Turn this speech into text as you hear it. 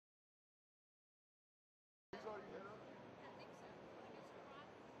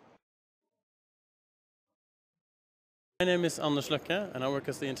My name is Anders Løkke, and I work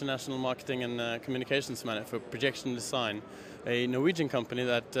as the International Marketing and Communications Manager for Projectiondesign, a Norwegian company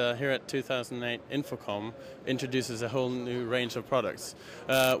that here at 2008 InfoComm introduces a whole new range of products.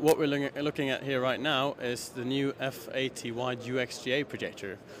 What we're looking at here right now is the new F80 WUXGA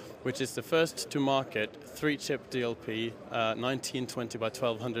projector, which is the first to market 3-chip DLP 1920 by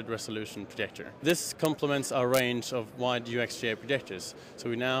 1200 resolution projector. This complements our range of wide UXGA projectors. So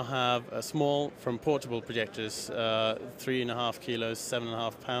we now have a small from portable projectors, 3.5 kilos,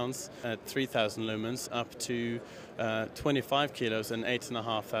 7.5 pounds at 3000 lumens, up to 25 kilos and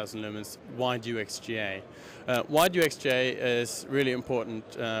 8,500 lumens wide UXGA. Wide UXGA is really important,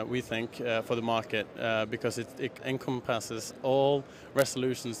 we think, for the market because it encompasses all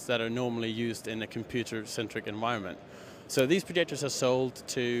resolutions that are normally used in a computer-centric environment. So these projectors are sold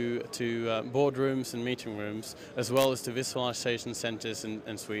to boardrooms and meeting rooms, as well as to visualization centers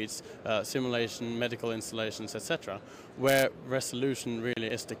and suites, simulation, medical installations, etc., where resolution really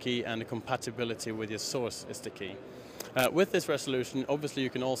is the key and the compatibility with your source is the key. With this resolution, obviously you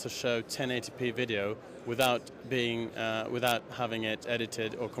can also show 1080p video without having it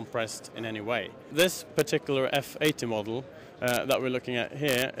edited or compressed in any way. This particular F80 model that we're looking at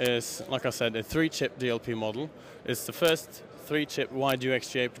here is, like I said, a 3-chip DLP model. It's the first 3-chip wide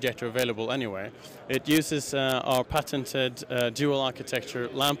UXGA projector available anywhere. It uses our patented dual architecture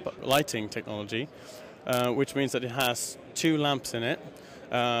lamp lighting technology, which means that it has 2 lamps in it.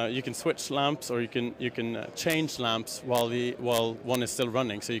 You can switch lamps, or you can change lamps while one is still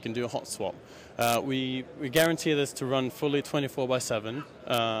running, so you can do a hot swap. We guarantee this to run fully 24/7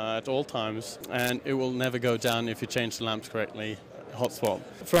 at all times, and it will never go down if you change the lamps correctly. Hot swap.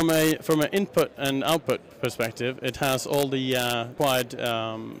 From an input and output perspective, it has all the required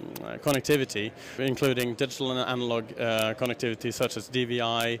connectivity, including digital and analog connectivity such as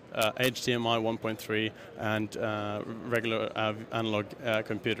DVI, HDMI 1.3, and regular analog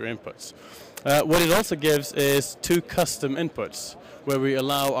computer inputs. What it also gives is 2 custom inputs, where we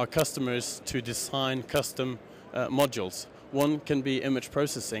allow our customers to design custom modules. One can be image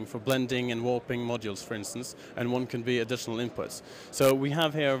processing for blending and warping modules, for instance, and one can be additional inputs. So we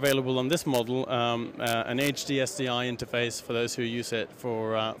have here available on this model an HD SDI interface for those who use it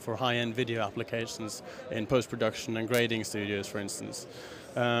for high-end video applications in post-production and grading studios, for instance.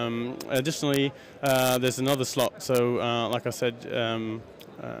 Additionally, there's another slot. So, like I said,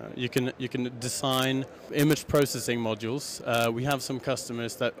 you can design image processing modules. We have some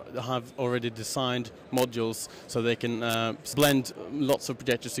customers that have already designed modules so they can blend lots of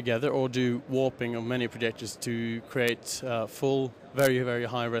projectors together or do warping of many projectors to create full, very, very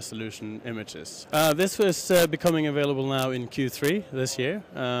high resolution images. This was becoming available now in Q3 this year.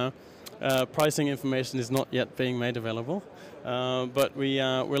 Pricing information is not yet being made available, but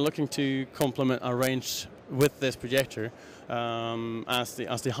we're looking to complement our range with this projector as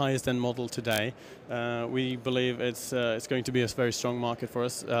the highest end model today. We believe it's going to be a very strong market for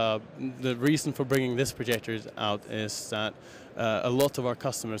us. The reason for bringing this projector out is that a lot of our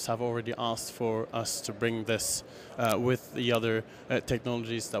customers have already asked for us to bring this with the other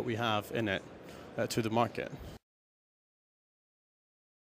technologies that we have in it to the market.